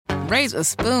raise a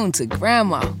spoon to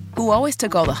Grandma, who always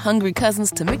took all the hungry cousins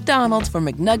to McDonald's for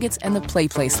McNuggets and the Play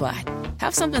Slide.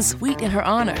 Have something sweet in her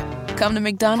honor. Come to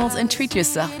McDonald's and treat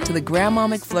yourself to the Grandma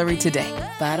McFlurry today.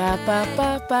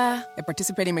 Ba-da-ba-ba-ba. At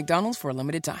participating McDonald's for a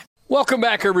limited time. Welcome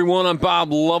back, everyone. I'm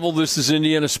Bob Lovell. This is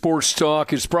Indiana Sports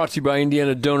Talk. It's brought to you by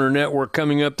Indiana Donor Network.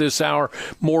 Coming up this hour,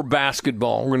 more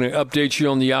basketball. We're going to update you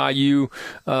on the IU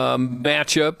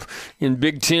matchup in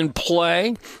Big Ten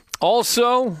play.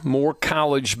 Also, more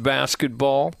college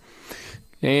basketball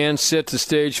and set the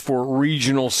stage for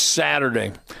regional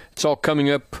Saturday. It's all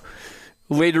coming up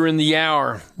later in the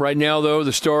hour. Right now, though,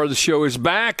 the star of the show is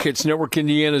back. It's Network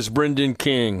Indiana's Brendan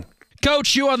King.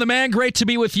 Coach, you on the man. Great to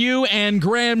be with you and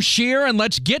Graham Shear. And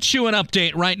let's get you an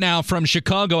update right now from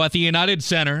Chicago at the United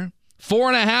Center.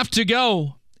 4.5 to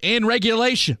go in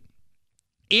regulation.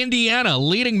 Indiana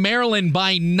leading Maryland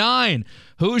by 9.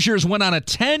 Hoosiers went on a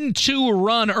 10-2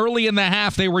 run early in the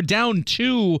half. They were down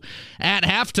 2 at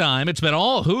halftime. It's been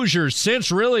all Hoosiers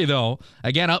since, really, though.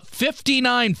 Again, up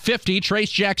 59-50.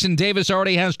 Trace Jackson-Davis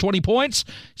already has 20 points.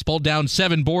 He's pulled down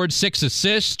 7 boards, 6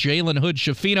 assists. Jalen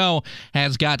Hood-Schifino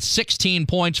has got 16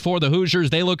 points for the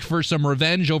Hoosiers. They look for some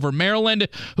revenge over Maryland,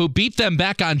 who beat them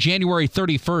back on January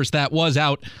 31st. That was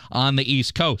out on the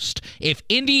East Coast. If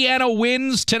Indiana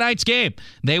wins tonight's game,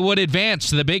 they would advance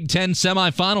to the Big Ten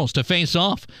semifinals to face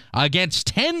off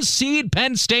against 10-seed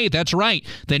Penn State. That's right.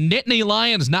 The Nittany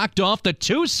Lions knocked off the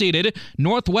 2-seeded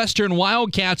Northwestern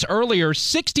Wildcats earlier,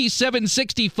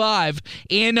 67-65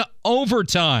 in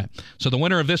overtime. So the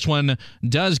winner of this one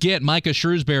does get Micah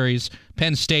Shrewsbury's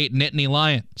Penn State Nittany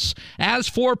Lions. As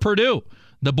for Purdue,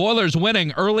 the Boilers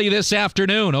winning early this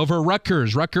afternoon over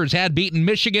Rutgers. Rutgers had beaten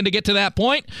Michigan to get to that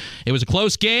point. It was a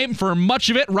close game for much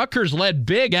of it. Rutgers led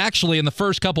big, actually, in the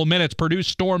first couple minutes. Purdue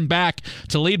stormed back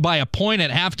to lead by a point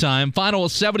at halftime. Final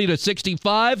was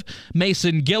 70-65.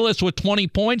 Mason Gillis with 20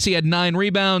 points. He had 9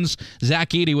 rebounds. Zach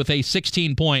Edey with a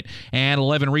 16-point and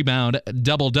 11-rebound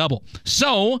double-double.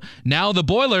 So now the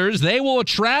Boilers, they will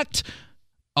attract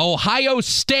Ohio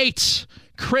State.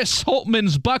 Chris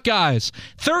Holtman's Buckeyes,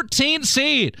 13th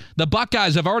seed. The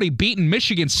Buckeyes have already beaten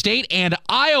Michigan State and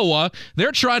Iowa.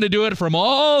 They're trying to do it from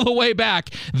all the way back.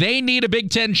 They need a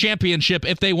Big Ten championship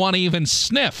if they want to even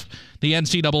sniff the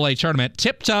NCAA tournament.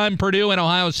 Tip time, Purdue and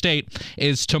Ohio State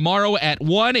is tomorrow at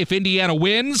 1. If Indiana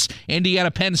wins,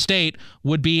 Indiana-Penn State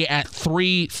would be at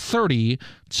 3:30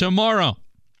 tomorrow.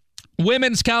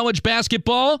 Women's college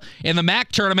basketball in the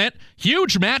MAC tournament.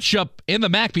 Huge matchup in the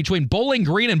MAC between Bowling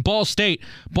Green and Ball State.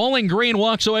 Bowling Green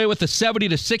walks away with a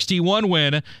 70-61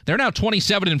 win. They're now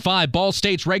 27-5. Ball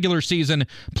State's regular season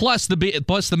plus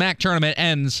the MAC tournament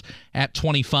ends at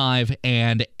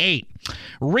 25-8.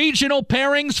 Regional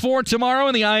pairings for tomorrow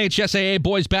in the IHSAA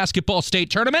Boys Basketball State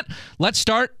Tournament. Let's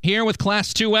start here with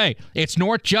Class 2A. It's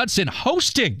North Judson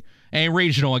hosting a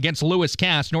regional against Lewis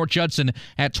Cass. North Judson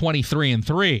at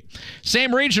 23-3.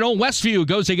 Same regional, Westview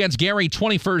goes against Gary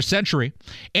 21st Century.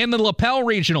 In the Lapel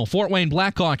regional, Fort Wayne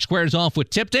Blackhawk squares off with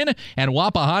Tipton, and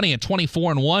Wapahani at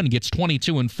 24-1 gets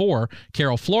 22-4.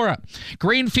 Carroll Flora.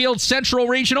 Greenfield Central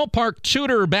regional, Park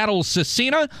Tudor battles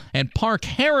Cecina, and Park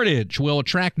Heritage will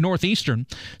attract Northeastern.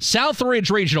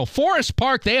 Southridge regional, Forest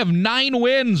Park, they have 9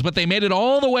 wins, but they made it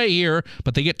all the way here,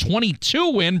 but they get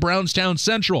 22-win Brownstown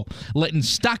Central. Lytton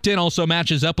Stockton also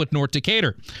matches up with North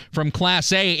Decatur. From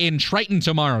Class A in Triton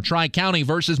tomorrow, Tri-County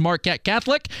versus Marquette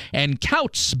Catholic, and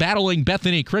Couts battling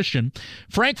Bethany Christian.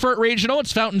 Frankfort Regional,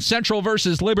 it's Fountain Central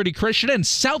versus Liberty Christian, and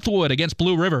Southwood against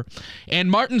Blue River. In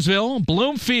Martinsville,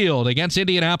 Bloomfield against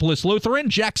Indianapolis Lutheran.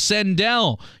 Jack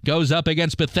Sendell goes up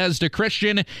against Bethesda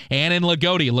Christian. And in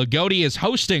Lagodi is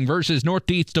hosting versus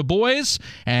Northeast Du Bois,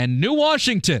 and New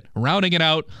Washington rounding it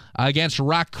out against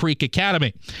Rock Creek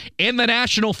Academy. In the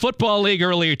National Football League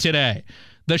earlier today,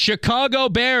 the Chicago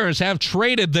Bears have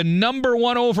traded the number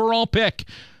 1 overall pick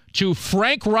to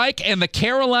Frank Reich and the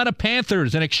Carolina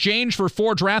Panthers in exchange for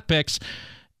 4 draft picks,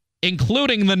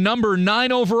 including the number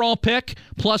 9 overall pick,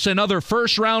 plus another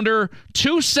first-rounder,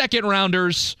 2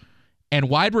 second-rounders, and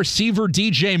wide receiver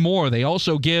DJ Moore. They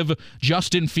also give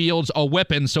Justin Fields a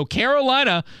weapon. So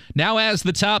Carolina now has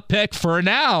the top pick for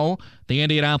now. The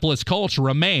Indianapolis Colts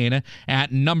remain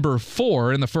at number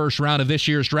 4 in the first round of this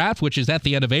year's draft, which is at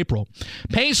the end of April.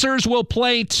 Pacers will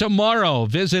play tomorrow,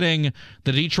 visiting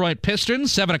the Detroit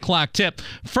Pistons, 7 o'clock tip.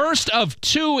 First of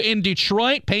 2 in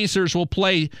Detroit. Pacers will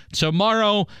play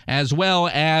tomorrow as well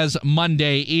as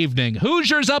Monday evening.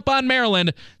 Hoosiers up on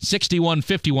Maryland,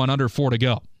 61-51, under 4 to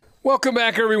go. Welcome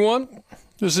back, everyone.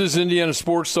 This is Indiana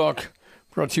Sports Talk,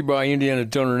 brought to you by Indiana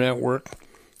Donor Network.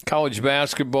 College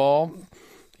basketball,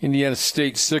 Indiana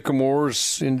State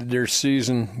Sycamores ended their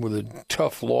season with a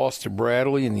tough loss to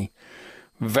Bradley in the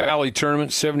Valley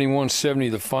tournament,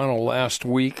 71-70 the final last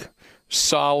week.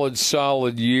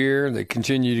 Solid year. They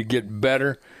continue to get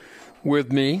better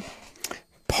with me.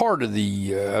 Part of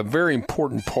the very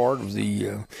important part of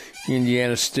the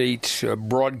Indiana State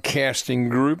broadcasting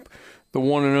group, the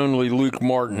one and only Luke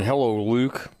Martin. Hello,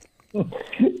 Luke.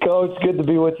 Coach, good to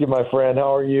be with you, my friend.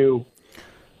 How are you?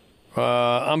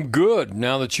 I'm good.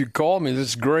 Now that you called me, this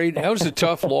is great. That was a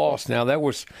tough loss. Now that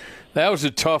was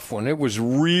a tough one. It was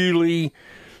really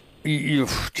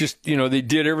they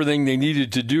did everything they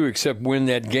needed to do except win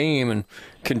that game and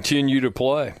continue to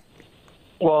play.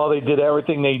 Well, they did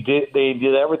everything they did. They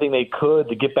did everything they could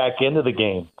to get back into the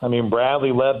game. I mean,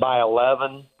 Bradley led by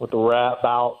 11 with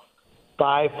about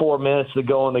 4 minutes to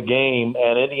go in the game,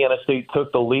 and Indiana State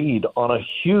took the lead on a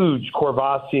huge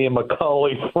Courvoisier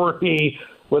McCulley free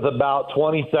with about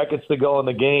 20 seconds to go in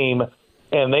the game,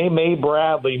 and they made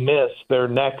Bradley miss their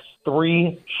next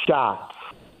 3 shots.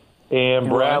 And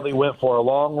Bradley went for a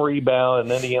long rebound,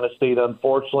 and Indiana State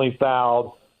unfortunately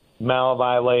fouled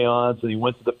Malavi Leon, so he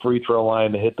went to the free throw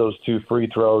line to hit those 2 free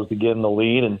throws to get in the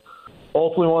lead and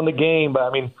ultimately won the game. But, I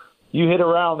mean, you hit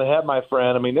around the head, my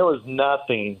friend. I mean, there was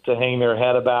nothing to hang their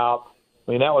head about.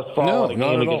 I mean, that was following a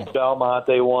game against Belmont.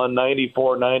 They won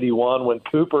 94-91 when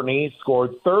Cooper Neese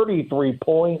scored 33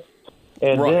 points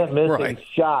and didn't miss a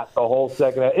shot the whole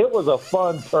second half. It was a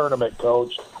fun tournament,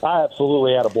 Coach. I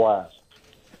absolutely had a blast.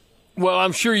 Well,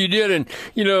 I'm sure you did. And,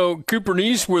 Cooper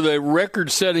Neese with a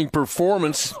record-setting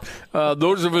performance,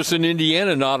 those of us in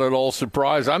Indiana not at all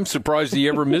surprised. I'm surprised he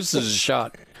ever misses a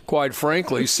shot, quite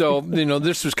frankly. So,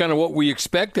 this was kind of what we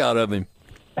expect out of him.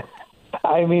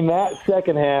 I mean, that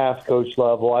second half, Coach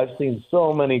Level, I've seen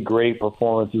so many great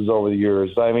performances over the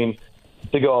years. I mean,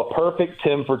 to go a perfect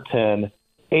 10 for 10,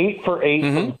 8 for 8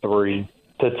 from 3,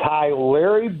 to tie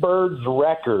Larry Bird's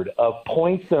record of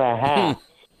points and a half.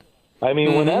 I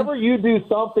mean, whenever you do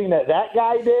something that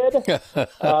guy did,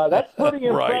 that's pretty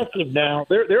impressive now.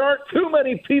 There aren't too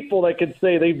many people that can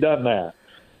say they've done that.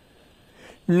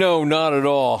 No, not at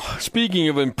all. Speaking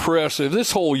of impressive,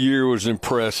 this whole year was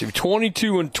impressive.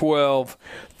 22-12,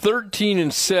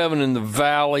 13-7 in the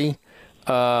Valley,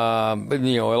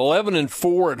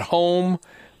 11-4 at home.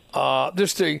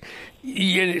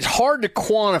 It's hard to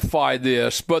quantify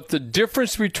this, but the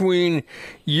difference between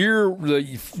year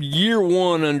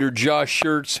one under Josh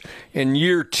Schertz and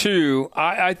year two,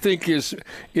 I think is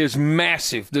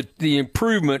massive. The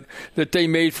improvement that they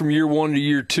made from year one to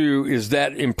year two is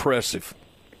that impressive.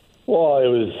 Well, it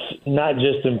was not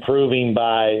just improving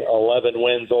by 11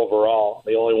 wins overall.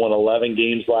 They only won 11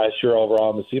 games last year overall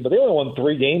in the season, but they only won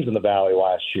 3 games in the Valley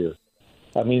last year.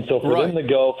 I mean, so for them to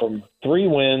go from 3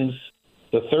 wins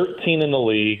to 13 in the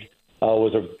league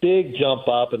was a big jump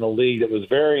up in the league that was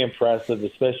very impressive,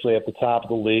 especially at the top of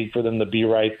the league, for them to be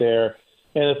right there.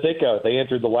 And to think of it, they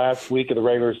entered the last week of the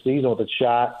regular season with a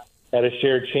shot at a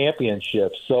shared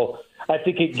championship. So I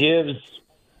think it gives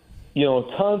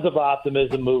tons of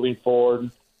optimism moving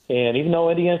forward. And even though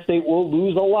Indiana State will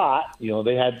lose a lot,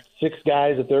 they had 6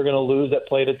 guys that they're going to lose that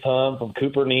played a ton, from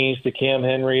Cooper Neese to Cam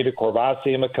Henry to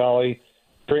Courvoisier McCulley,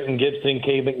 Trenton Gibson,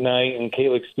 Kay McKnight, and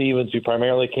Caleb Stevens, who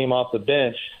primarily came off the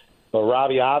bench. But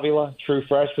Robbie Avila, true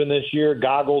freshman this year,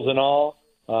 goggles and all,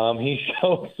 he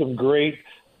showed some great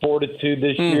fortitude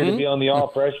this year to be on the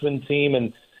all-freshman team.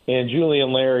 And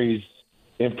Julian Larry's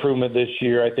improvement this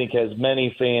year, I think, has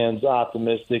many fans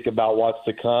optimistic about what's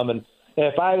to come. And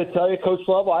if I had to tell you, Coach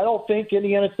Lovell, I don't think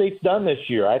Indiana State's done this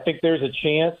year. I think there's a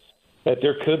chance that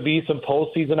there could be some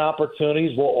postseason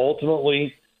opportunities. We'll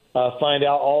ultimately find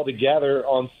out all together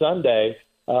on Sunday.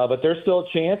 But there's still a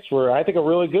chance, I think a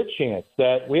really good chance,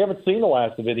 that we haven't seen the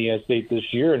last of Indiana State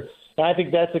this year. And I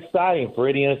think that's exciting for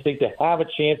Indiana State to have a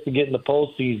chance to get in the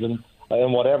postseason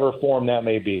in whatever form that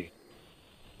may be.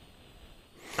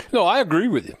 No, I agree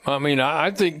with you. I mean, I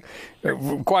think,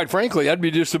 quite frankly, I'd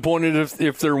be disappointed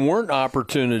if there weren't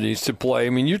opportunities to play. I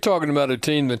mean, you're talking about a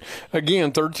team that,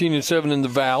 again, 13-7 in the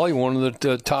Valley, one of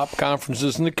the top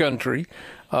conferences in the country,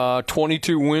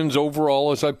 22 wins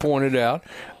overall, as I pointed out,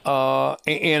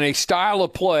 and a style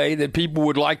of play that people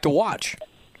would like to watch.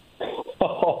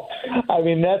 Oh, I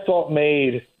mean, that's what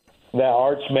made that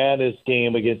Arch Madness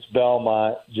game against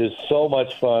Belmont just so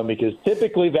much fun, because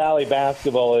typically Valley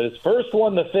basketball is first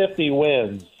 1 to 50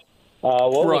 wins.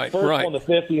 First 1 to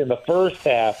 50 in the first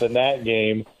half in that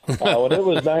game. When it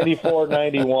was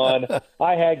 94-91,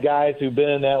 I had guys who've been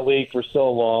in that league for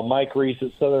so long, Mike Reese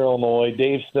at Southern Illinois,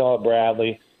 Dave Snell at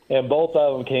Bradley, and both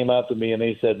of them came up to me and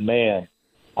they said, man,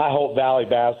 I hope Valley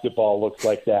basketball looks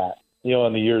like that,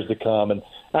 in the years to come. And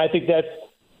I think that's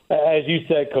as you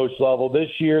said, Coach Lovell, this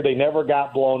year they never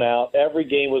got blown out. Every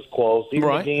game was close. Even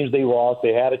the games they lost,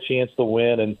 they had a chance to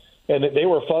win, and they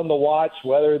were fun to watch,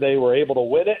 whether they were able to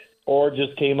win it or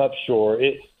just came up short.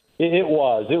 It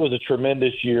was a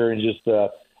tremendous year, and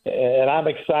and I'm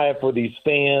excited for these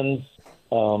fans.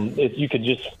 You could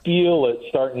just feel it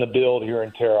starting to build here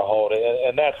in Terre Haute,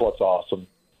 and that's what's awesome.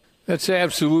 That's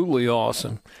absolutely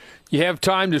awesome. You have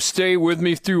time to stay with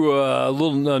me through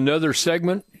another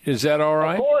segment? Is that all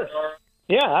right? Of course.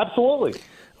 Yeah, absolutely.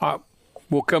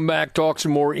 We'll come back, talk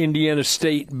some more Indiana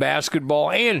State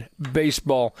basketball and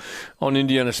baseball on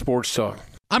Indiana Sports Talk.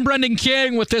 I'm Brendan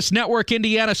King with this Network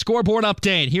Indiana scoreboard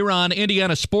update here on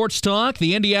Indiana Sports Talk.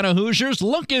 The Indiana Hoosiers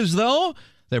look as though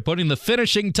they're putting the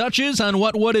finishing touches on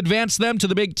what would advance them to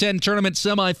the Big Ten tournament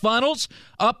semifinals.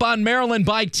 Up on Maryland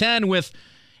by 10 with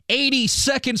 80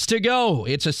 seconds to go.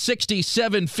 It's a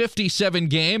 67-57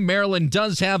 game. Maryland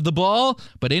does have the ball,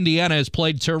 but Indiana has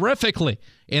played terrifically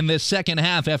in this second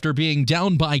half after being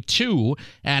down by 2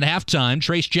 at halftime.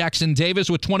 Trace Jackson-Davis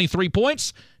with 23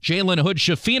 points. Jalen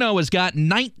Hood-Schifino has got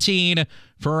 19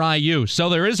 for IU. So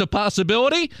there is a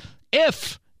possibility.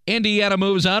 If Indiana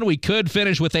moves on, we could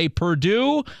finish with a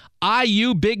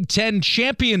Purdue-IU Big Ten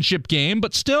championship game,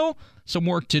 but still some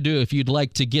work to do if you'd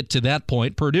like to get to that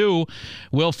point. Purdue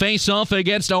will face off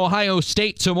against Ohio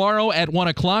State tomorrow at 1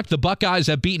 o'clock. The Buckeyes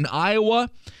have beaten Iowa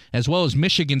as well as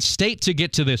Michigan State to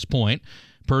get to this point.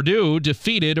 Purdue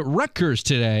defeated Rutgers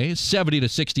today,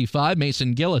 70-65.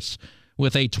 Mason Gillis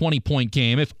with a 20-point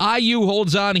game. If IU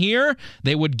holds on here,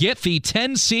 they would get the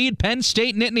 10-seed Penn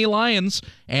State Nittany Lions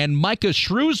and Micah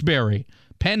Shrewsbury.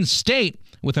 Penn State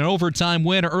with an overtime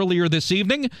win earlier this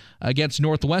evening against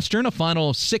Northwestern, a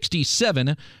final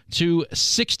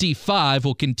 67-65.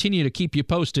 We'll continue to keep you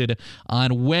posted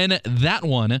on when that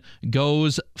one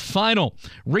goes final.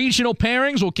 Regional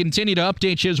pairings will continue to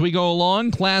update you as we go along.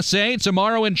 Class A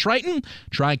tomorrow in Triton,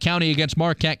 Tri-County against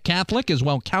Marquette Catholic, as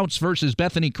well Counts versus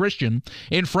Bethany Christian.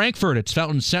 In Frankfort, it's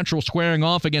Fountain Central squaring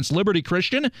off against Liberty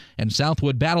Christian and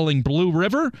Southwood battling Blue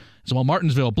River, as well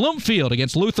Martinsville Bloomfield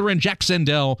against Lutheran,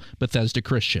 Jacksonville Bethesda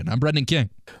Christian. I'm Brendan King.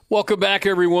 Welcome back,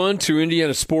 everyone, to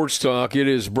Indiana Sports Talk. It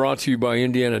is brought to you by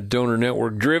Indiana Donor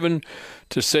Network. Driven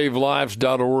to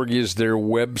SaveLives.org is their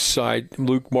website.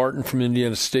 Luke Martin from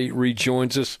Indiana State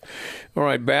rejoins us. All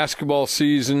right, basketball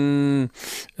season,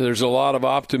 there's a lot of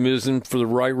optimism for the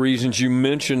right reasons. You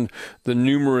mentioned the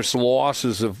numerous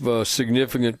losses of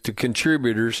significant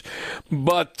contributors,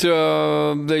 but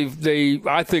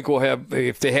I think will have,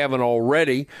 if they haven't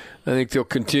already, I think they'll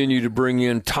continue to bring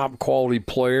in top quality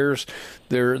players.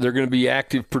 They're going to be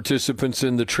active participants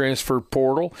in the transfer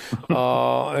portal.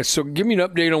 So give me an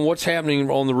update on what's happening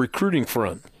on the recruiting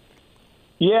front.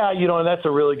 Yeah, and that's a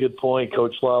really good point,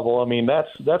 Coach Lovell. I mean,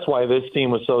 that's why this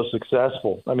team was so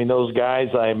successful. I mean, those guys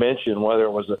I mentioned, whether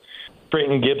it was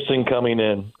Trenton Gibson coming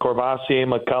in, Corvassier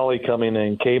McCulley coming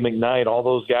in, Kay McKnight, all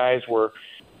those guys were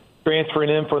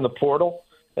transferring in from the portal.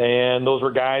 And those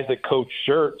were guys that Coach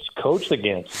Schertz coached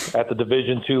against at the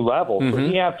Division II level. So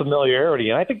he had familiarity,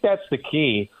 and I think that's the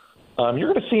key.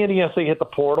 You're going to see Indiana State hit the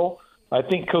portal. I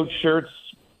think Coach Schertz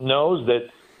knows that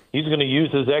he's going to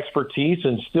use his expertise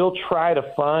and still try to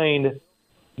find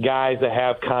guys that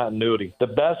have continuity. The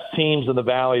best teams in the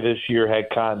Valley this year had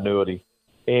continuity.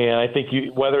 And I think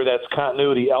whether that's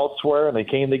continuity elsewhere and they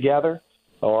came together,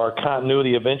 or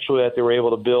continuity eventually that they were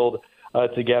able to build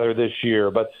together this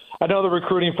year. But I know the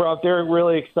recruiting front, they're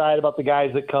really excited about the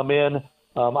guys that come in.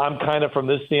 I'm kind of from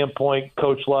this standpoint,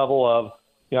 coach level of,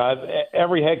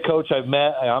 every head coach I've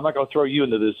met, I'm not going to throw you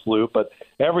into this loop, but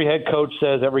every head coach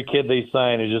says every kid they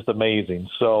sign is just amazing.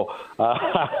 So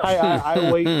I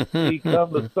wait to see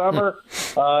come the summer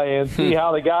and see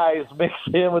how the guys mix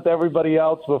in with everybody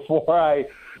else before I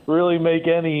really make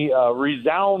any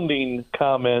resounding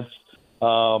comments.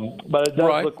 But it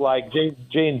does look like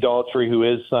Jane Daltrey, who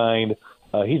is signed,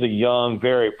 he's a young,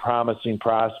 very promising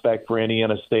prospect for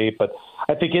Indiana State. But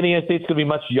I think Indiana State's going to be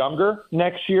much younger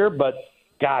next year. But,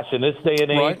 gosh, in this day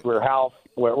and age where how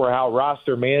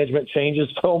roster management changes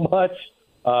so much,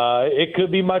 it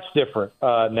could be much different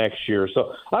next year.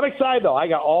 So I'm excited, though. I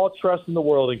got all trust in the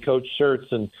world in Coach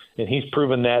Schertz, and he's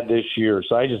proven that this year.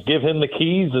 So I just give him the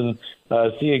keys and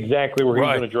see exactly where he's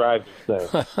going to drive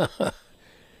this thing.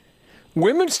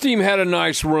 Women's team had a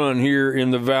nice run here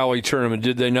in the Valley tournament,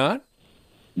 did they not?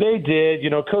 They did.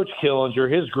 Coach Killinger,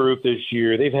 his group this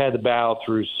year, they've had to battle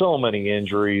through so many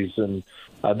injuries. And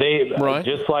they,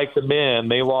 just like the men,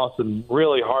 they lost in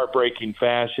really heartbreaking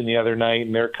fashion the other night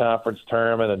in their conference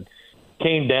tournament and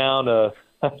came down to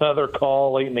another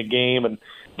call late in the game and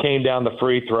came down the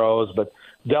free throws. But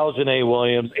Deljanae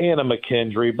Williams, Anna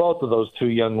McKendry. Both of those two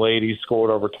young ladies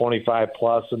scored over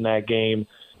 25-plus in that game.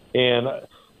 And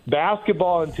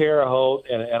basketball in Terre Haute,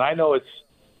 and I know it's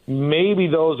maybe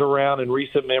those around in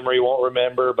recent memory won't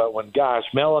remember, but when,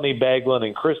 Melanie Beglin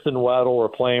and Kristen Weddle were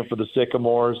playing for the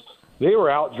Sycamores, they were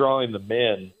outdrawing the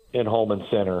men in Holman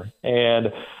Center.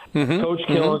 And Coach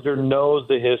Killinger knows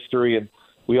the history, and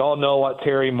we all know what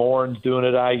Terry Morin's doing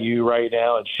at IU right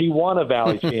now, and she won a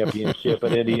Valley Championship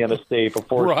at Indiana State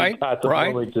before she got to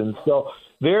Bloomington. So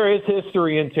there is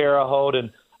history in Terre Haute,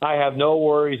 and I have no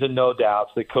worries and no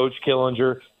doubts that Coach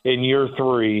Killinger in year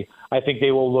 3, I think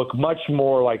they will look much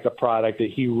more like the product that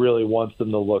he really wants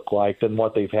them to look like than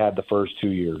what they've had the first 2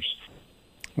 years.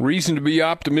 Reason to be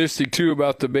optimistic, too,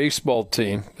 about the baseball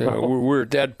team. We're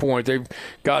at that point. They've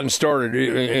gotten started,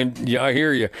 and yeah, I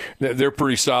hear you. They're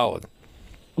pretty solid.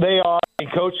 They are.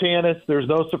 And Coach Hannes, there's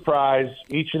no surprise.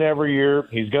 Each and every year,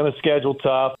 he's going to schedule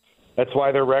tough. That's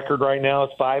why their record right now is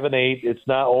 5-8. It's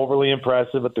not overly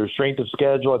impressive, but their strength of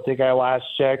schedule, I think I last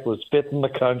checked, was 5th in the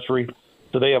country.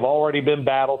 So they have already been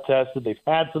battle-tested. They've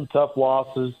had some tough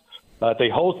losses. They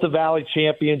host the Valley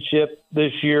Championship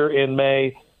this year in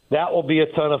May. That will be a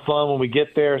ton of fun when we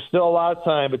get there. Still a lot of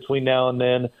time between now and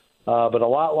then, but a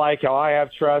lot like how I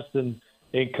have trust in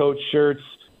Coach Schertz.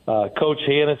 Coach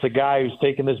Hannes, a guy who's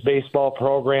taken this baseball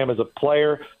program as a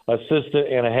player, assistant,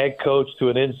 and a head coach to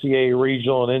an NCAA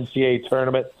regional and NCAA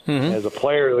tournament, as a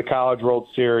player of the College World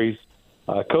Series.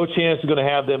 Coach Hannes is going to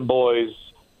have them boys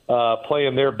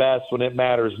playing their best when it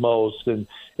matters most, and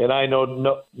I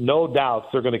know no doubts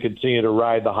they're going to continue to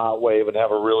ride the hot wave and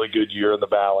have a really good year in the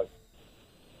Valley.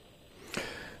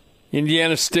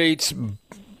 Indiana State's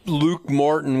Luke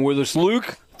Martin with us.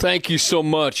 Luke, thank you so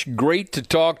much. Great to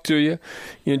talk to you.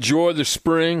 Enjoy the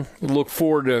spring. Look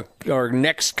forward to our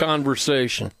next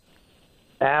conversation.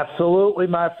 Absolutely,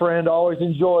 my friend. Always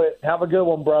enjoy it. Have a good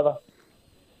one, brother.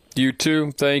 You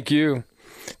too. Thank you.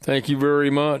 Thank you very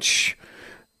much.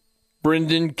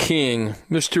 Brendan King.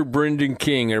 Mr. Brendan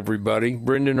King, everybody.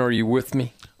 Brendan, are you with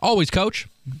me? Always, Coach.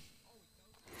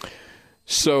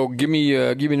 So give me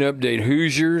an update.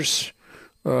 Hoosiers,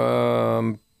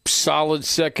 solid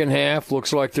second half.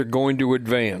 Looks like they're going to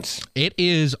advance. It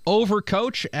is over,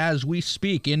 Coach, as we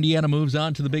speak. Indiana moves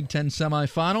on to the Big Ten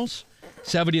semifinals,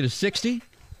 70-60.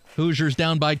 Hoosiers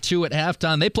down by 2 at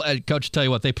halftime. Coach, tell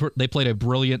you what, they played a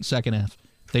brilliant second half.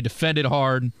 They defended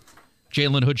hard.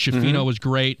 Jalen Hood-Schifino was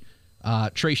great.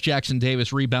 Trace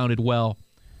Jackson-Davis rebounded well.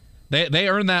 They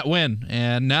earned that win.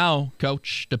 And now,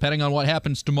 Coach, depending on what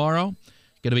happens tomorrow,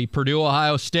 going to be Purdue,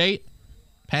 Ohio State,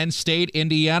 Penn State,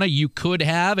 Indiana. You could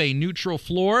have a neutral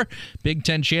floor Big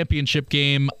Ten championship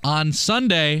game on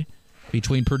Sunday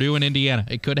between Purdue and Indiana.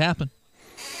 It could happen.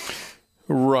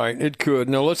 Right, it could.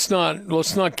 Now let's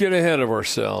not get ahead of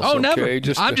ourselves. Oh, okay?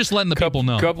 Never. I'm just letting the people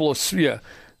know.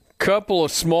 Couple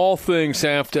of small things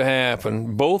have to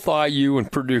happen. Both IU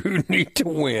and Purdue need to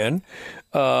win.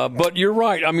 But you're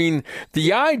right. I mean,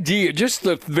 the idea, just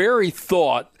the very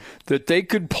thought that they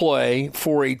could play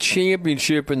for a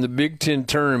championship in the Big Ten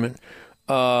tournament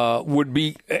would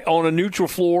be on a neutral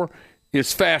floor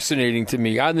is fascinating to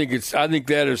me. I think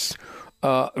that is.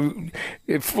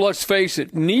 Let's face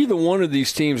it, neither one of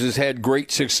these teams has had great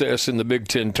success in the Big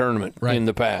Ten tournament in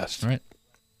the past. Right.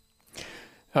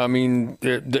 I mean,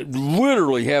 they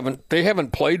literally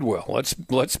haven't played well.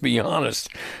 Let's be honest.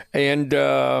 And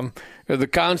the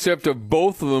concept of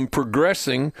both of them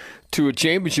progressing to a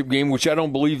championship game, which I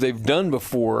don't believe they've done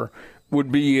before,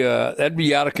 would be that'd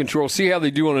be out of control. See how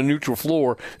they do on a neutral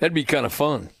floor. That'd be kind of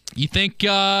fun. You think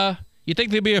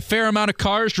there'd be a fair amount of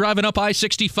cars driving up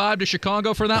I-65 to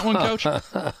Chicago for that one, Coach?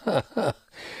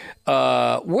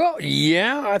 Well,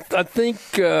 yeah, I think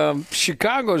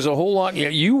Chicago's a whole lot. Yeah,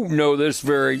 you know this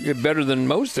better than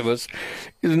most of us.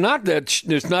 It's not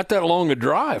that long a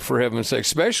drive, for heaven's sake,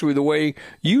 especially the way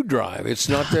you drive. It's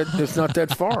not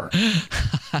that far.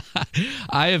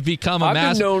 I have become a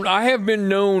master. I have been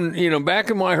known, back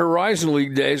in my Horizon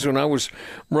League days when I was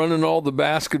running all the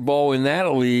basketball in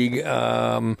that league.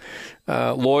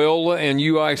 Loyola and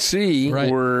UIC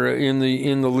were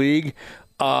in the league.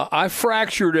 I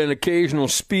fractured an occasional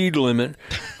speed limit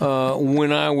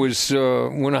when I was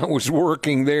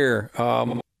working there,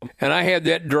 and I had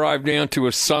that drive down to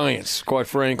a science. Quite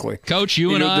frankly, Coach,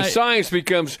 the science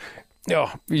becomes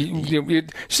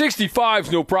 65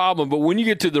 is no problem, but when you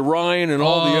get to the Ryan and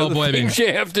all the other things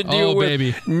you have to deal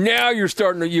with, now you're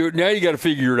starting to now you got to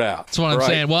figure it out. That's what I'm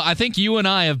saying. Well, I think you and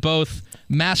I have both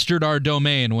mastered our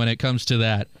domain when it comes to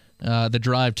that, the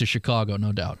drive to Chicago,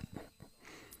 no doubt.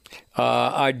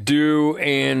 I do,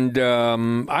 and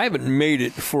I haven't made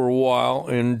it for a while,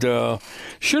 and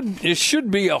it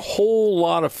should be a whole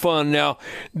lot of fun. Now,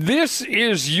 this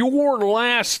is your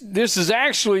last. This is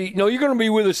actually you're going to be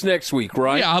with us next week,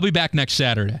 right? Yeah, I'll be back next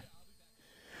Saturday.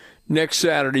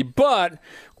 But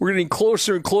we're getting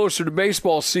closer and closer to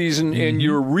baseball season, and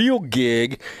your real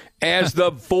gig as the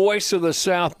voice of the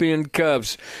South Bend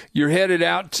Cubs. You're headed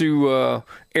out to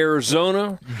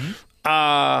Arizona.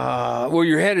 Well,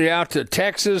 you're headed out to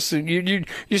Texas. You're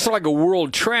just like a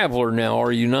world traveler now,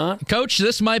 are you not? Coach,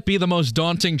 this might be the most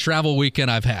daunting travel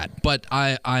weekend I've had, but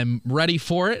I'm ready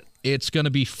for it. It's going to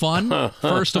be fun,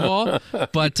 first of all.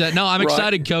 But, no, I'm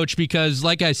excited, Coach, because,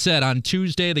 like I said, on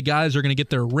Tuesday, the guys are going to get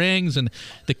their rings, and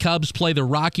the Cubs play the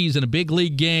Rockies in a big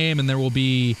league game, and there will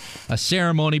be a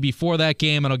ceremony before that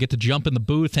game, and I'll get to jump in the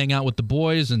booth, hang out with the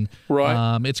boys, and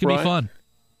it's going to be fun.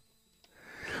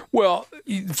 Well,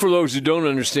 for those who don't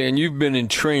understand, you've been in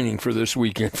training for this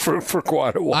weekend for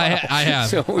quite a while. I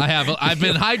have. I've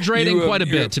been hydrating quite a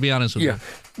bit, to be honest with you.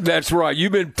 That's right.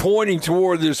 You've been pointing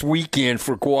toward this weekend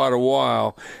for quite a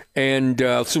while, and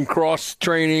some cross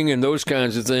training and those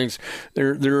kinds of things.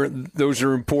 Those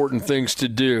are important things to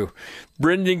do.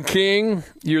 Brendan King,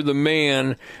 you're the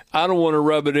man. I don't want to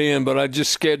rub it in, but I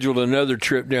just scheduled another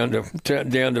trip down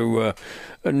to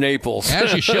Naples.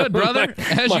 As you should, brother.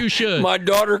 You should. My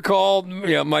daughter called.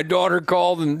 Yeah, my daughter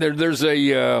called, and there's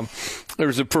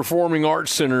a performing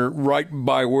arts center right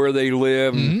by where they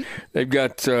live. And they've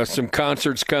got some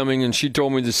concerts coming, and she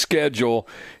told me the schedule.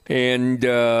 And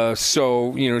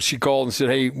so she called and said,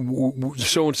 "Hey,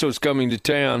 so and so's coming to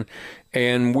town."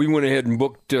 And we went ahead and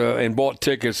booked and bought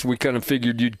tickets. We kind of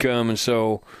figured you'd come, and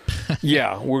so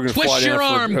we're going to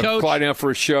fly down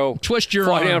for a show. Twist your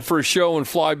arm. Fly down for a show and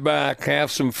fly back. Have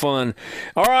some fun.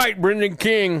 All right, Brendan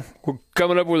King, we're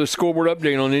coming up with a scoreboard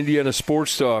update on Indiana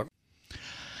Sports Talk.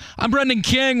 I'm Brendan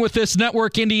King with this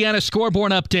Network Indiana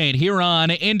scoreboard update here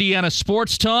on Indiana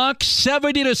Sports Talk.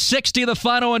 70-60 the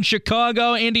final in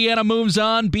Chicago. Indiana moves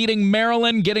on, beating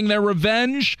Maryland, getting their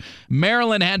revenge.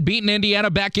 Maryland had beaten Indiana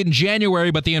back in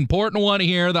January, but the important one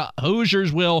here, the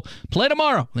Hoosiers will play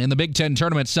tomorrow in the Big Ten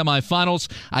Tournament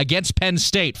semifinals against Penn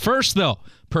State. First, though,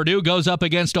 Purdue goes up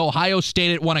against Ohio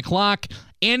State at 1 o'clock.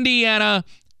 Indiana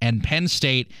and Penn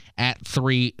State at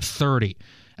 3:30.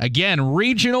 Again,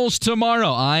 regionals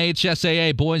tomorrow.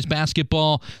 IHSAA Boys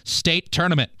Basketball State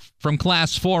Tournament from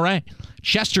Class 4A.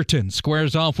 Chesterton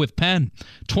squares off with Penn.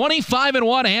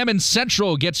 25-1, Hammond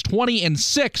Central gets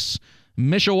 20-6.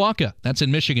 Mishawaka, that's in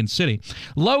Michigan City.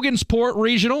 Logansport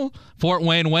Regional, Fort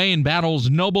Wayne battles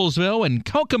Noblesville, and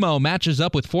Kokomo matches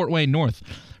up with Fort Wayne North.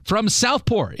 From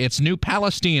Southport, it's New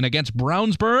Palestine against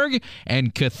Brownsburg,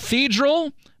 and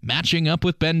Cathedral matching up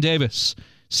with Ben Davis.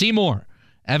 Seymour,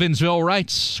 Evansville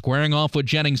Rights squaring off with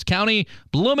Jennings County.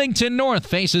 Bloomington North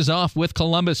faces off with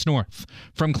Columbus North.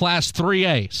 From Class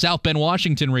 3A, South Bend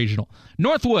Washington Regional.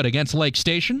 Northwood against Lake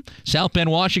Station. South Bend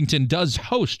Washington does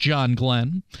host John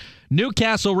Glenn.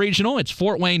 Newcastle Regional, it's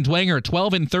Fort Wayne Dwenger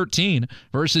 12-13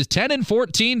 versus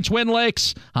 10-14 Twin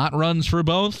Lakes. Hot runs for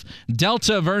both.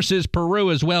 Delta versus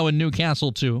Peru as well in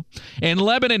Newcastle too. In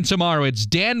Lebanon tomorrow, it's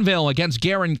Danville against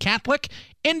Guerin Catholic.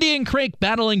 Indian Creek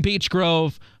battling Beech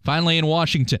Grove. Finally in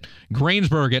Washington,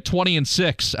 Greensburg at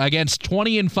 20-6 against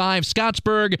 20-5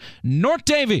 Scottsburg. North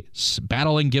Davies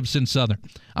battling Gibson Southern.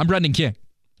 I'm Brendan King.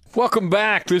 Welcome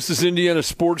back. This is Indiana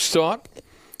Sports Talk.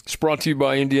 It's brought to you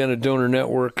by Indiana Donor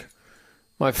Network.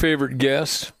 My favorite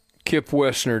guest, Kip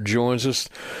Wesner, joins us,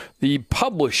 the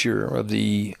publisher of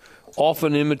the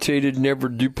often imitated, never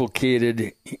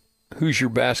duplicated Hoosier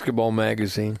Basketball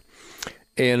magazine,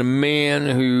 and a man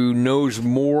who knows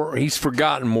more. He's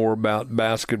forgotten more about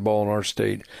basketball in our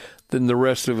state than the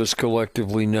rest of us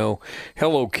collectively know.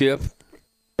 Hello, Kip.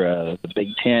 The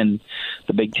Big Ten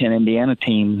Indiana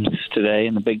teams today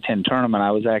in the Big Ten tournament.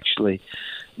 I was actually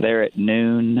there at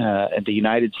noon at the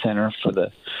United Center for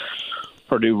the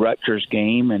Purdue-Rutgers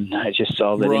game, and I just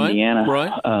saw that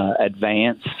Indiana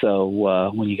advanced.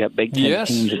 So when you got Big Ten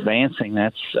teams advancing,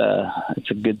 it's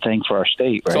a good thing for our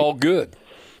state, right? It's all good.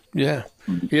 Yeah,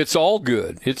 it's all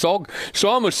good. So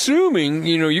I'm assuming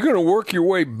you're going to work your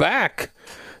way back.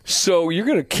 So you're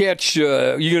going to catch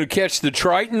the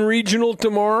Triton Regional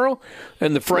tomorrow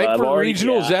and the Frankfurt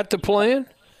Regional. Is that the plan?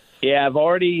 Yeah, I've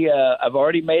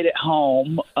already made it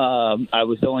home. I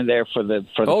was only there for the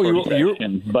first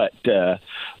session, but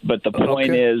the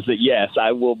point is that yes,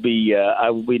 I will be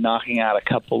knocking out a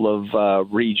couple of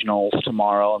regionals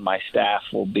tomorrow, and my staff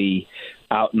will be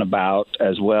out and about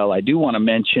as well. I do want to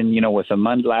mention, with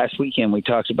the last weekend we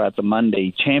talked about the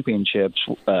Monday championships.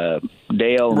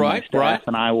 Dale and my staff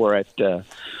and I were at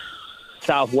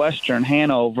Southwestern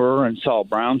Hanover and saw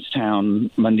Brownstown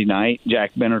Monday night.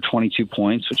 Jack Benner 22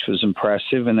 points, which was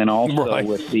impressive, and then also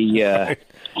with the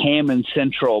Hammond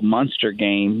Central Munster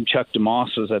game, Chuck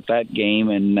DeMoss was at that game,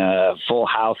 and full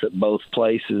house at both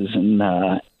places, and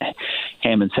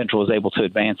Hammond Central was able to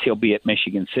advance. He'll be at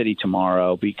Michigan City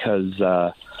tomorrow because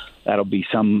that'll be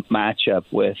some matchup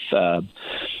with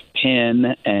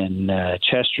Penn and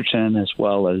Chesterton, as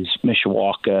well as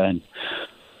Mishawaka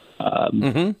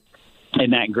and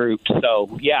in that group.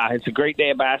 So, yeah, it's a great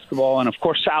day of basketball. And, of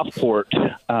course, Southport.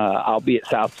 I'll be at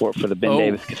Southport for the Ben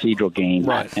Davis Cathedral game.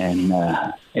 Right. And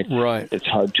it's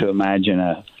hard to imagine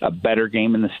a better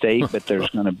game in the state, but there's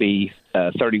going to be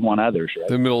 31 others. Right?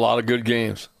 There's been a lot of good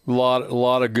games. A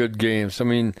lot of good games. I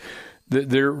mean,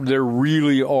 there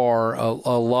really are a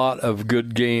lot of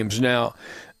good games. Now,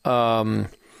 Kip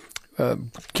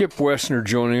Wesner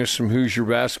joining us from Hoosier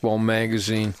Basketball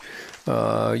Magazine.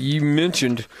 You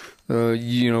mentioned,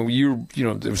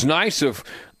 it was nice of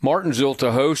Martinsville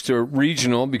to host a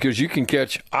regional because you can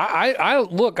catch.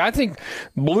 I think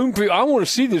Bloomfield. I want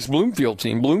to see this Bloomfield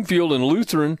team. Bloomfield and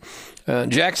Lutheran,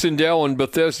 Jacksonville and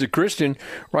Bethesda Christian,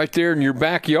 right there in your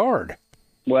backyard.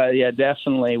 Well, yeah,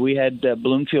 definitely. We had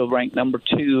Bloomfield ranked number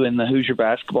 2 in the Hoosier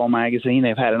Basketball Magazine.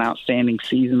 They've had an outstanding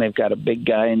season. They've got a big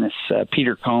guy in this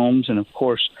Peter Combs, and, of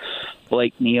course,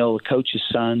 Blake Neal, the coach's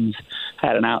sons,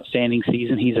 had an outstanding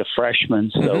season. He's a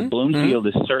freshman, so Bloomfield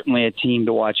is certainly a team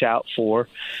to watch out for.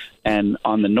 And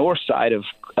on the north side of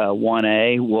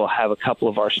 1A, we'll have a couple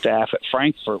of our staff at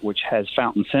Frankfort, which has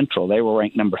Fountain Central. They were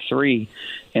ranked number 3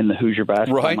 in the Hoosier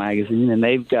Basketball Magazine, and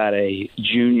they've got a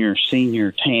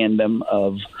junior-senior tandem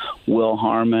of Will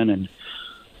Harmon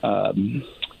and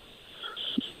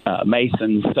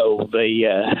Mason. So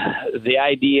the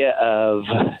idea of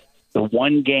the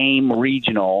one-game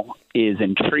regional is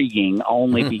intriguing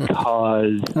only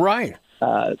because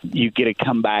you get to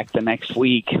come back the next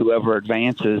week, whoever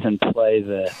advances, and play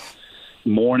the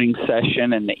morning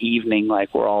session and the evening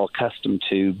like we're all accustomed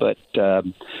to. But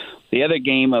the other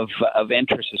game of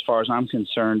interest, as far as I'm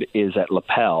concerned, is at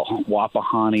Lapel,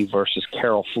 Wapahani versus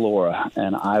Carroll Flora,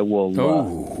 and I will.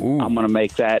 I'm going to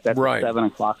make that. That's a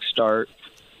 7:00 start.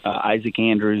 Isaac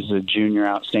Andrews is a junior,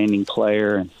 outstanding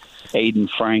player, and Aiden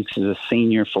Franks is a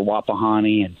senior for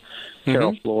Wapahani, and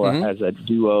Carroll Flora has a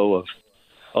duo of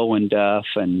Owen Duff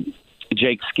and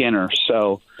Jake Skinner.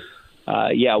 So,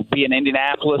 we'll be in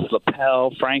Indianapolis,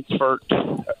 Lapel, Frankfort,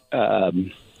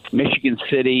 Michigan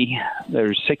City.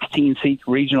 There's 16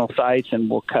 regional sites, and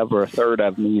we'll cover a third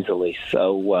of them easily.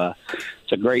 So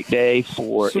it's a great day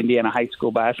for Indiana high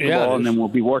school basketball, and then we'll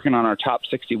be working on our top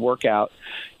 60 workout.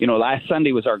 Last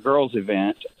Sunday was our girls'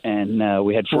 event, and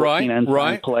we had 14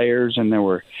 unsigned players, and there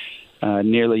were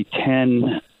nearly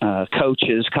 10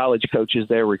 college coaches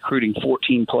there recruiting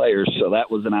 14 players. So that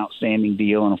was an outstanding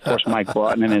deal. And, of course, Mike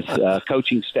Broughton and his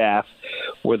coaching staff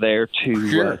were there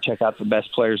to check out the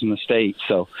best players in the state.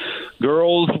 So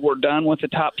girls were done with the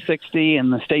top 60 in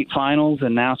the state finals,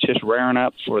 and now it's just rearing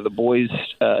up for the boys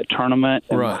tournament.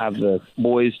 And we'll have the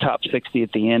boys top 60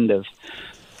 at the end of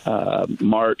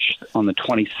March on the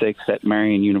 26th at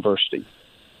Marian University.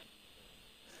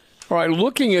 All right,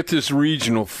 looking at this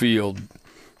regional field,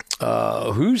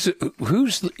 is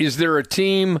there a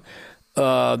team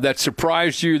that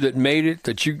surprised you, that made it,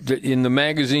 that in the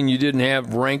magazine you didn't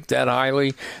have ranked that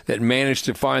highly, that managed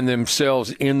to find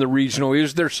themselves in the regional?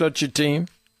 Is there such a team?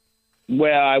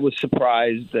 Well, I was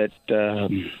surprised that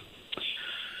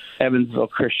Evansville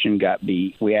Christian got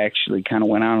beat. We actually kind of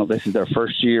went out. This is their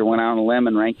first year. Went out on a limb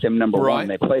and ranked them number 1.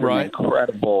 They played an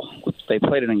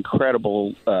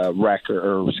incredible record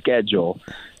or schedule,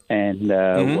 and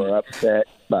were upset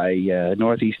by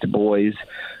Northeast Du Bois.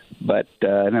 But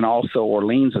and then also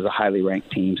Orleans was a highly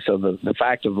ranked team. So the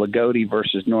fact of Lagodi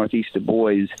versus Northeast Du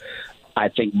Bois, I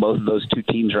think both of those two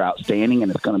teams are outstanding,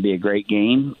 and it's going to be a great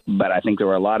game. But I think there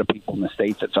were a lot of people in the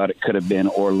States that thought it could have been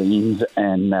Orleans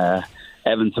and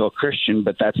Evansville Christian,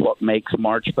 but that's what makes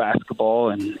March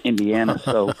basketball in Indiana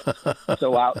so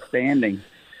outstanding.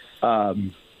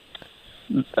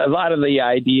 A lot of the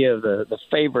idea of the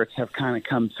favorites have kind of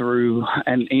come through,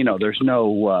 and there's no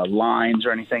lines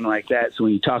or anything like that. So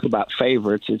when you talk about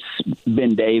favorites, it's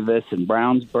Ben Davis and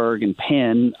Brownsburg and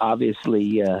Penn,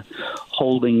 obviously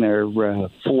holding their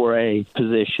 4A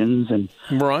positions, and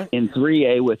in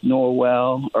 3A with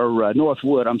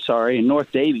Northwood, and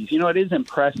North Davies. It is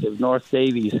impressive. North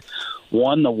Davies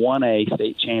won the 1A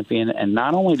state champion, and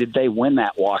not only did they win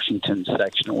that Washington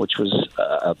sectional, which was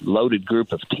a loaded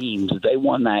group of teams, they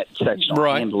won that sectional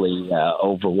handily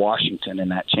over Washington in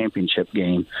that championship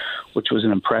game, which was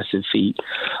an impressive feat.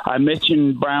 I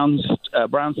mentioned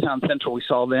Brownstown Central. We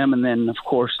saw them, and then, of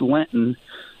course, Linton.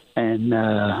 And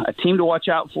a team to watch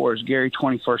out for is Gary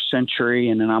 21st Century,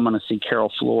 and then I'm going to see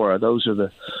Carroll Flora. Those are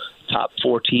the top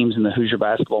 4 teams in the Hoosier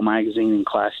Basketball Magazine in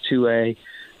Class 2A.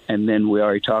 And then we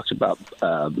already talked about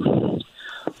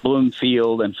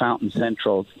Bloomfield and Fountain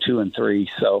Central 2 and 3.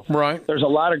 So there's a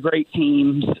lot of great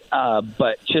teams,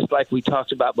 but just like we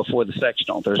talked about before the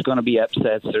sectional, there's going to be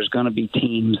upsets. There's going to be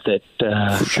teams that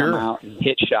come out and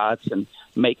hit shots and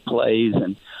make plays,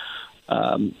 and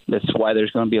that's why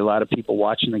there's going to be a lot of people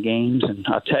watching the games. And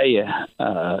I'll tell you,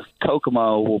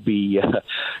 Kokomo will be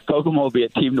a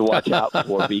team to watch out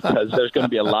for, because there's going to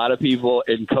be a lot of people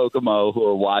in Kokomo who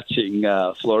are watching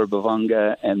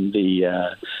Floribavunga and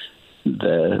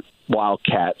the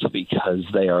Wildcats, because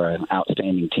they are an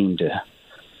outstanding team to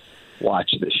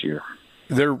watch this year.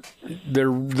 They're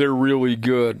really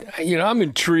good. I'm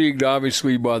intrigued,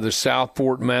 obviously, by the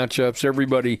Southport matchups.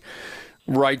 Everybody,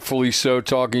 rightfully so,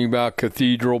 talking about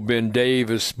Cathedral, Ben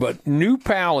Davis, but New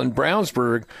Pal and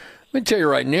Brownsburg. Let me tell you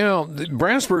right now,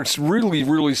 Brownsburg's really,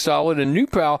 really solid, and New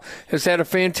Pal has had a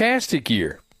fantastic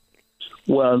year.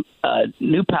 Well,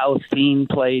 New Palestine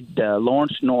played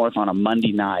Lawrence North on a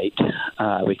Monday night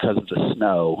because of the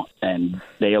snow, and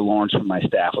Dale Lawrence from my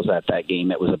staff was at that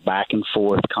game. It was a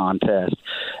back-and-forth contest,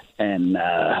 and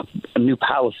New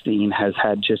Palestine has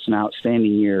had just an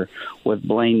outstanding year with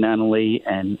Blaine Nunnally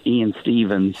and Ian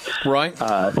Stevens. Right.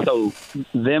 So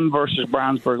them versus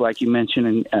Brownsburg, like you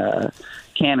mentioned, and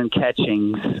Cannon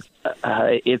Catchings,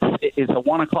 it's a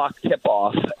 1 o'clock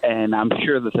tip-off, and I'm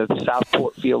sure that the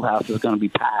Southport Fieldhouse is going to be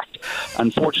packed.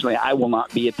 Unfortunately, I will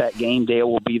not be at that game.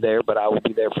 Dale will be there, but I will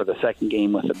be there for the second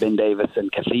game with the Ben Davis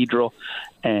and Cathedral,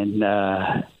 and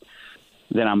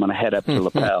then I'm going to head up to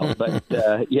LaPel.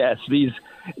 But, yes,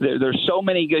 there's so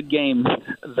many good games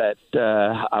that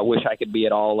I wish I could be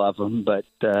at all of them, but,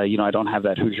 I don't have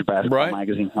that Hoosier Basketball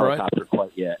Magazine helicopter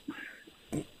quite yet.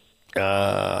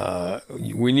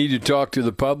 We need to talk to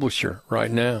the publisher right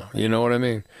now. You know what I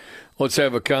mean? Let's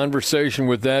have a conversation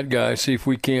with that guy, see if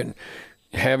we can't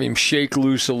have him shake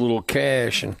loose a little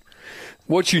cash. And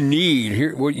what you need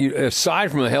here,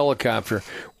 aside from a helicopter,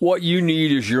 what you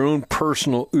need is your own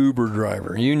personal Uber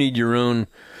driver. You need your own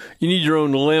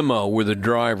limo with a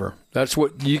driver. That's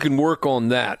what you can work on.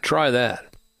 That. Try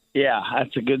that. Yeah,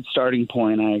 that's a good starting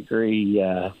point. I agree.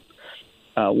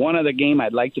 One other game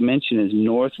I'd like to mention is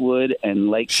Northwood and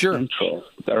Lake Central,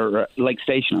 or Lake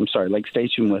Station. I'm sorry, Lake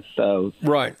Station with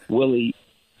Willie.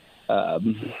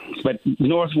 But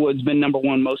Northwood's been number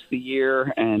one most of the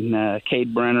year, and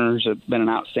Cade Brenner's been an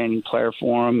outstanding player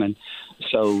for him. And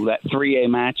so that 3A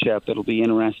matchup, it'll be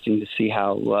interesting to see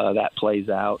how that plays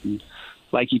out. And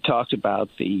like you talked about,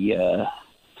 the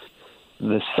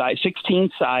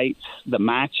 16 sites, the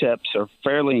matchups are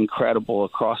fairly incredible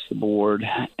across the board,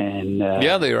 and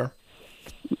yeah, they are.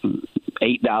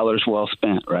 $8 well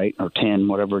spent, right, or 10,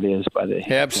 whatever it is, by the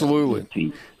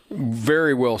absolutely,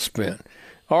 very well spent.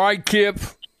 All right, Kip,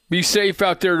 be safe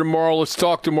out there tomorrow. Let's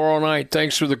talk tomorrow night.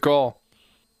 Thanks for the call.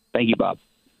 Thank you, Bob.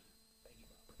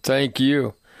 Thank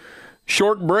you.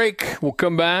 Short break. We'll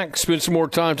come back, spend some more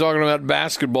time talking about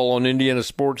basketball on Indiana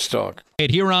Sports Talk.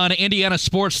 Here on Indiana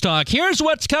Sports Talk, here's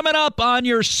what's coming up on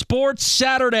your Sports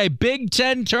Saturday Big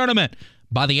Ten tournament.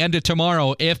 By the end of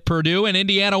tomorrow, if Purdue and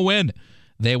Indiana win,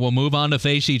 they will move on to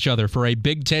face each other for a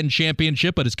Big Ten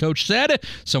championship. But as Coach said,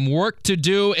 some work to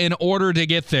do in order to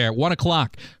get there. 1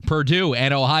 o'clock, Purdue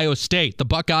and Ohio State. The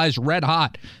Buckeyes red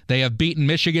hot. They have beaten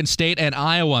Michigan State and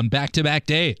Iowa on back-to-back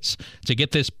days to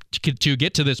get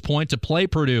to this point to play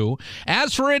Purdue.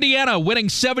 As for Indiana, winning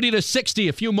 70-60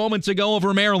 a few moments ago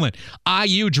over Maryland.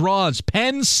 IU draws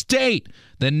Penn State.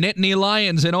 The Nittany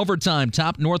Lions in overtime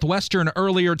topped Northwestern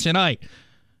earlier tonight.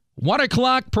 1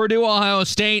 o'clock, Purdue, Ohio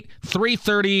State.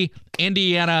 3:30,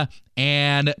 Indiana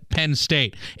and Penn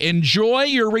State. Enjoy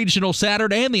your regional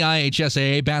Saturday in the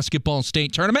IHSAA Basketball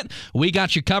State Tournament. We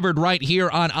got you covered right here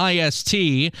on IST.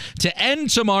 To end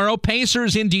tomorrow,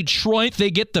 Pacers in Detroit. They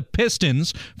get the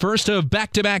Pistons. First of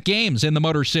back-to-back games in the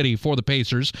Motor City for the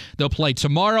Pacers. They'll play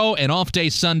tomorrow, an off-day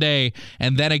Sunday,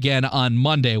 and then again on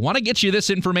Monday. Want to get you this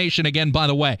information again, by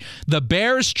the way. The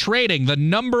Bears trading the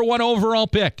 #1 overall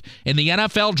pick in the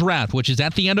NFL Draft, which is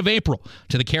at the end of April,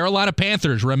 to the Carolina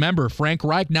Panthers. Remember, Remember, Frank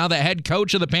Reich, now the head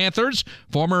coach of the Panthers,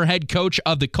 former head coach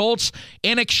of the Colts,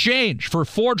 in exchange for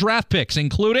 4 draft picks,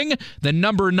 including the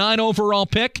number 9 overall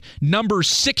pick, number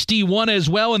 61 as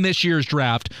well in this year's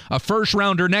draft, a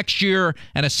first-rounder next year,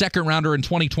 and a second-rounder in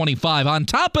 2025. On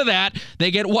top of that, they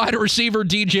get wide receiver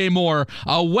DJ Moore,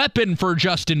 a weapon for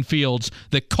Justin Fields.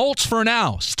 The Colts, for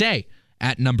now, stay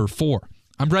at number 4.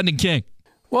 I'm Brendan King.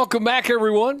 Welcome back,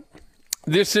 everyone.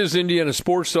 This is Indiana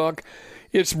Sports Talk.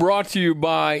 It's brought to you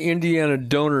by Indiana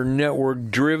Donor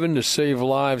Network. Driven to Save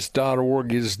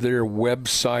Lives.org is their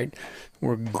website.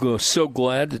 We're so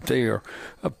glad that they are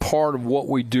a part of what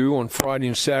we do on Friday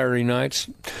and Saturday nights.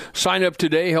 Sign up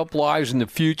today, help lives in the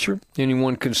future.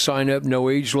 Anyone can sign up, no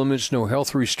age limits, no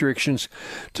health restrictions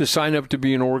to sign up to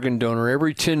be an organ donor.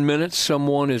 Every 10 minutes,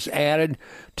 someone is added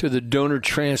to the donor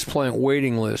transplant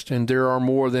waiting list, and there are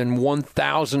more than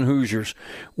 1,000 Hoosiers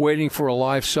waiting for a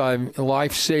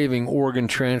life-saving organ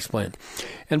transplant.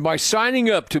 And by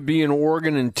signing up to be an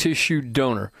organ and tissue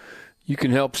donor, you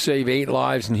can help save 8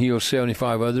 lives and heal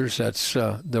 75 others. That's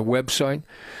the website.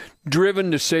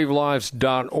 Driven to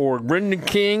SaveLives.org. Brendan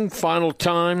King, final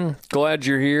time. Glad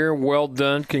you're here. Well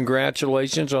done.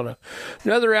 Congratulations on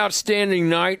another outstanding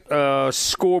night.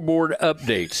 Scoreboard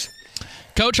updates.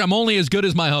 Coach, I'm only as good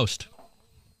as my host.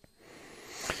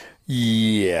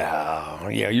 Yeah,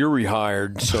 you're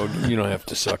rehired, so you don't have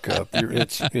to suck up.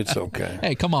 It's okay.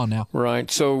 Hey, come on now.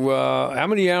 Right. So, how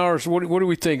many hours? What are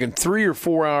we thinking? 3 or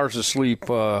 4 hours of sleep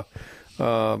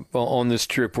on this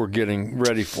trip we're getting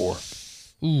ready for?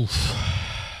 Oof,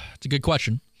 it's a good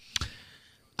question.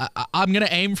 I'm going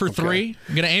to aim for 3.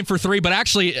 I'm going to aim for 3, but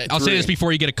actually, I'll say this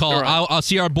before you get a call. Right. I'll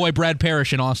see our boy Brad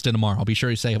Parrish in Austin tomorrow. I'll be sure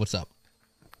to say what's up.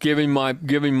 Give him my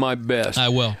best. I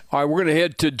will. All right, we're going to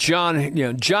head to John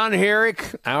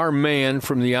Herrick, our man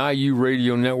from the IU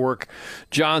Radio Network.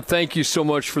 John, thank you so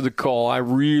much for the call. I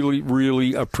really,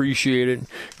 really appreciate it.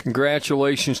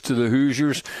 Congratulations to the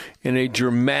Hoosiers in a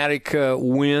dramatic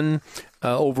win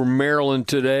over Maryland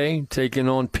today, taking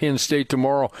on Penn State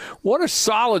tomorrow. What a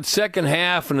solid second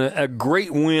half and a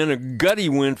great win, a gutty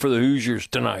win for the Hoosiers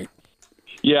tonight.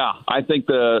 Yeah, I think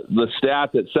the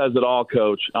stat that says it all,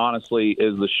 Coach, honestly,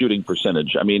 is the shooting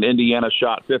percentage. I mean, Indiana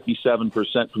shot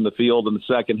 57% from the field in the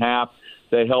second half.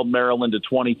 They held Maryland to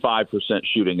 25%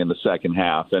 shooting in the second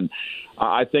half. And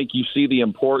I think you see the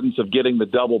importance of getting the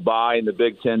double bye in the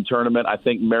Big Ten tournament. I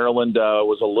think Maryland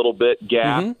was a little bit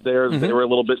gassed there. Mm-hmm. They were a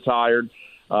little bit tired.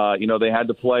 They had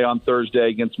to play on Thursday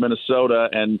against Minnesota,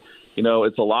 and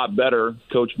it's a lot better.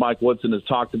 Coach Mike Woodson has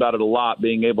talked about it a lot,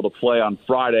 being able to play on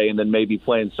Friday and then maybe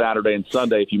playing Saturday and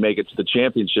Sunday. If you make it to the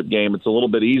championship game, it's a little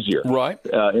bit easier. Right.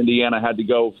 Indiana had to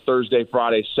go Thursday,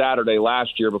 Friday, Saturday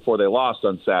last year before they lost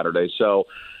on Saturday. So,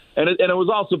 and it was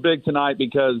also big tonight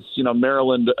because,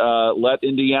 Maryland let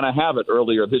Indiana have it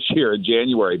earlier this year in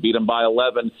January, beat them by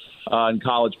 11 in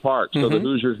College Park. So the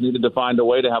Hoosiers needed to find a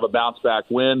way to have a bounce-back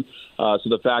win. So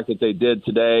the fact that they did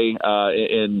today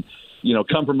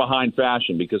come from behind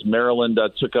fashion, because Maryland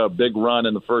took a big run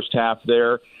in the first half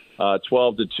there,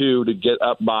 12-2 to get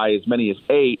up by as many as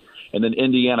 8, and then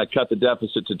Indiana cut the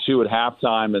deficit to 2 at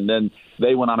halftime, and then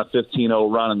they went on a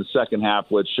 15-0 run in the second half,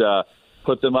 which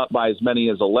put them up by as many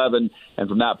as 11, and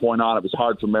from that point on, it was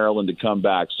hard for Maryland to come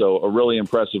back. So a really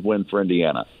impressive win for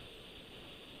Indiana.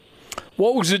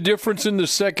 What was the difference in the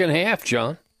second half,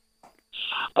 John?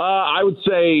 I would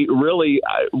say, really,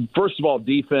 first of all,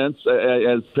 defense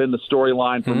has been the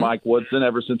storyline for Mike Woodson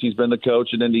ever since he's been the coach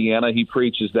in Indiana. He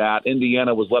preaches that.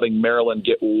 Indiana was letting Maryland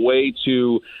get way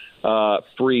too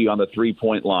free on the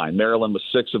three-point line. Maryland was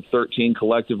 6 of 13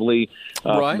 collectively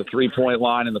from the three-point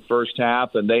line in the first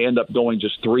half, and they end up going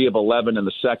just 3 of 11 in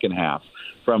the second half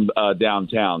from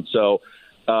downtown. So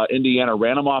Indiana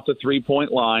ran them off the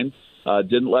three-point line.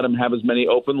 Didn't let them have as many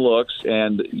open looks,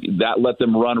 and that let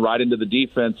them run right into the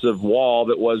defensive wall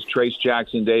that was Trace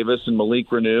Jackson-Davis and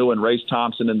Malik Renew and Race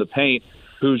Thompson in the paint.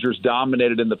 Hoosiers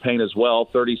dominated in the paint as well,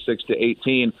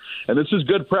 36-18. And this is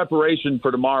good preparation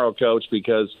for tomorrow, Coach,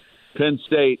 because Penn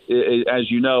State, as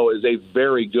you know, is a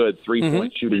very good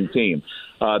three-point shooting team.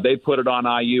 They put it on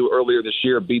IU earlier this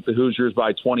year, beat the Hoosiers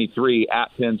by 23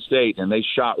 at Penn State, and they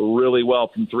shot really well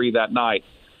from 3 that night.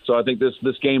 So I think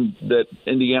this game that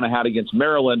Indiana had against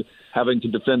Maryland, having to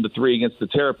defend the 3 against the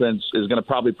Terrapins, is going to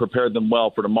probably prepare them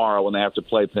well for tomorrow when they have to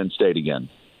play Penn State again.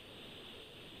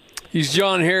 He's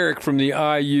John Herrick from the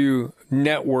IU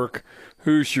Network.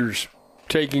 Hoosiers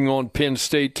taking on Penn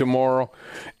State tomorrow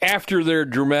after their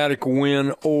dramatic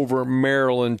win over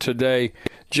Maryland today.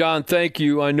 John, thank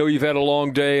you. I know you've had a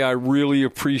long day. I really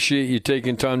appreciate you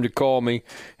taking time to call me.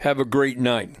 Have a great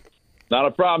night. Not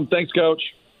a problem. Thanks, Coach.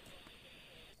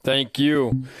 Thank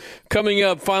you. Coming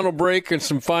up, final break and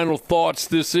some final thoughts.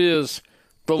 This is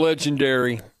the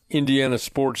legendary Indiana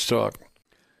Sports Talk.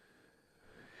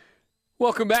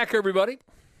 Welcome back, everybody.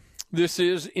 This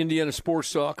is Indiana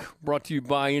Sports Talk, brought to you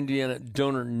by Indiana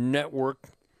Donor Network.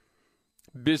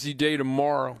 Busy day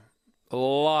tomorrow. A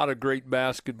lot of great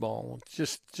basketball.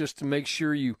 Just to make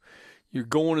sure you're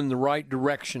going in the right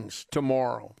directions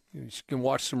tomorrow. You can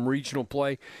watch some regional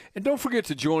play. And don't forget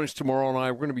to join us tomorrow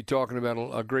night. We're going to be talking about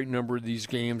a great number of these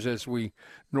games as we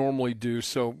normally do.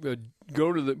 So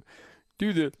go to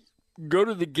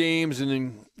the games and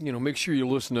then make sure you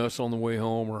listen to us on the way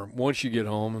home or once you get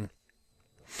home. And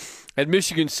at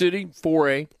Michigan City,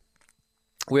 4A,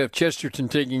 we have Chesterton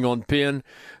taking on Penn,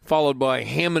 followed by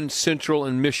Hammond Central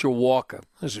and Mishawaka.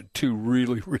 Those are two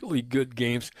really, really good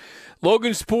games.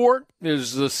 Logansport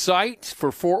is the site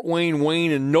for Fort Wayne,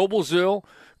 Wayne, and Noblesville.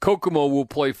 Kokomo will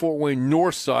play Fort Wayne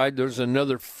Northside. There's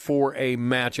another 4A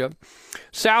matchup.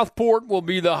 Southport will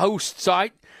be the host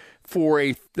site for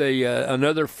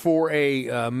another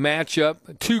 4A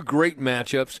matchup. Two great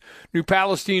matchups. New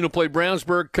Palestine will play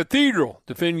Brownsburg. Cathedral,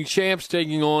 defending champs,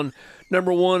 taking on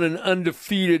number 1 and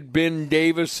undefeated Ben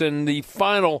Davis. And the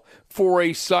final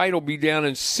 4A site will be down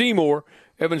in Seymour.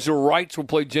 Evansville Wrights will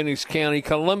play Jennings County.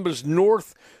 Columbus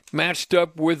North matched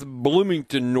up with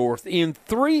Bloomington North. In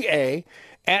 3A,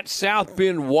 at South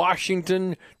Bend,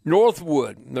 Washington,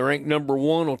 Northwood, the ranked number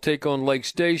 1, will take on Lake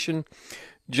Station.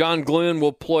 John Glenn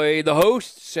will play the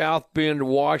host, South Bend,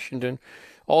 Washington.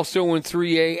 Also in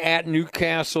 3A, at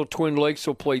Newcastle, Twin Lakes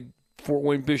will play Fort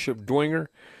Wayne Bishop Dwenger.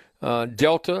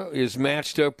 Delta is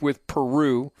matched up with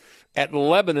Peru. At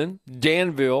Lebanon,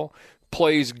 Danville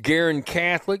plays Guerin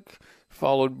Catholic,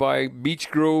 followed by Beech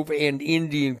Grove and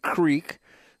Indian Creek.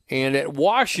 And at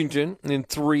Washington in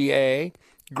 3A,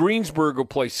 Greensburg will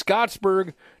play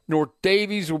Scottsburg. North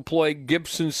Davies will play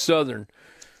Gibson Southern.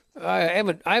 I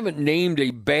haven't named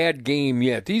a bad game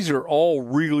yet. These are all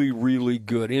really, really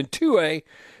good. In 2A,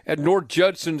 at North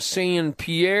Judson, San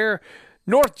Pierre,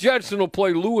 North Judson will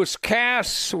play Lewis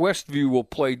Cass. Westview will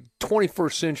play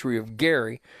 21st Century of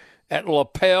Gary. At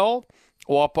LaPel,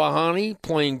 Wapahani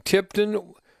playing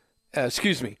Tipton.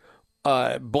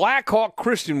 Black Hawk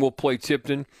Christian will play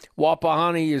Tipton.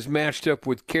 Wapahani is matched up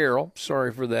with Carroll.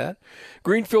 Sorry for that.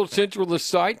 Greenfield Central, the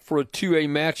site for a 2A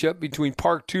matchup between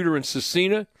Park Tudor and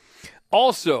Cecina.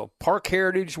 Also, Park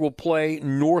Heritage will play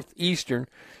Northeastern.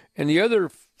 And the other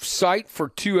site for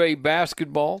 2A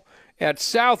basketball, at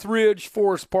South Ridge,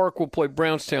 Forest Park will play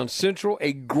Brownstown Central,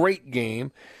 a great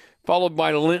game, followed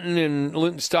by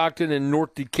Linton Stockton and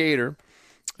North Decatur.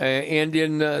 And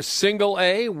in single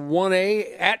A,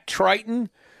 1A, at Triton,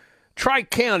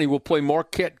 Tri-County will play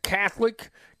Marquette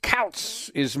Catholic. Couts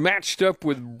is matched up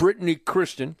with Brittany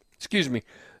Christian.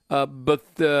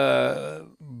 Bethesda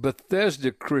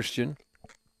Christian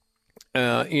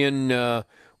in 1A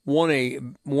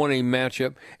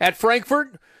matchup. At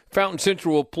Frankfort, Fountain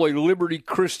Central will play Liberty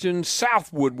Christian.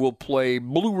 Southwood will play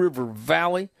Blue River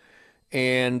Valley.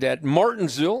 And at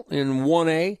Martinsville in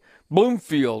 1A,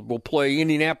 Bloomfield will play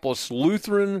Indianapolis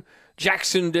Lutheran.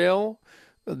 Jacksonville,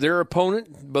 their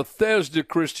opponent, Bethesda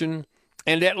Christian.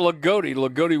 And at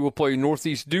Lagodi will play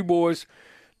Northeast DuBois.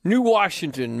 New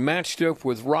Washington matched up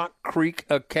with Rock Creek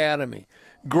Academy.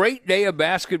 Great day of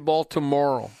basketball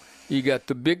tomorrow. You got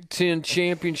the Big Ten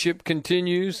Championship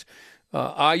continues.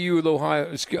 IU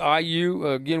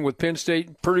again with Penn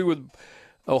State, Purdue with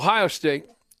Ohio State.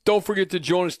 Don't forget to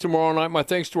join us tomorrow night. My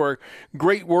thanks to our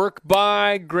great work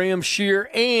by Graham Shear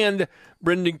and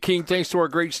Brendan King. Thanks to our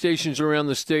great stations around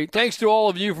the state. Thanks to all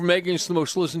of you for making us the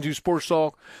most listened to sports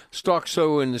talk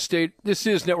show in the state. This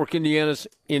is Network Indiana's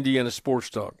Indiana Sports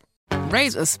Talk.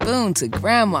 Raise a spoon to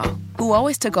Grandma, who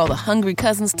always took all the hungry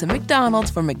cousins to McDonald's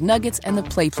for McNuggets and the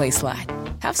Play Slide.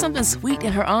 Have something sweet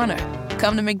in her honor.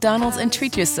 Come to McDonald's and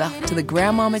treat yourself to the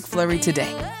Grandma McFlurry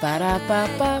today.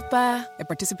 Ba-da-ba-ba-ba. At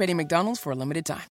participating McDonald's for a limited time.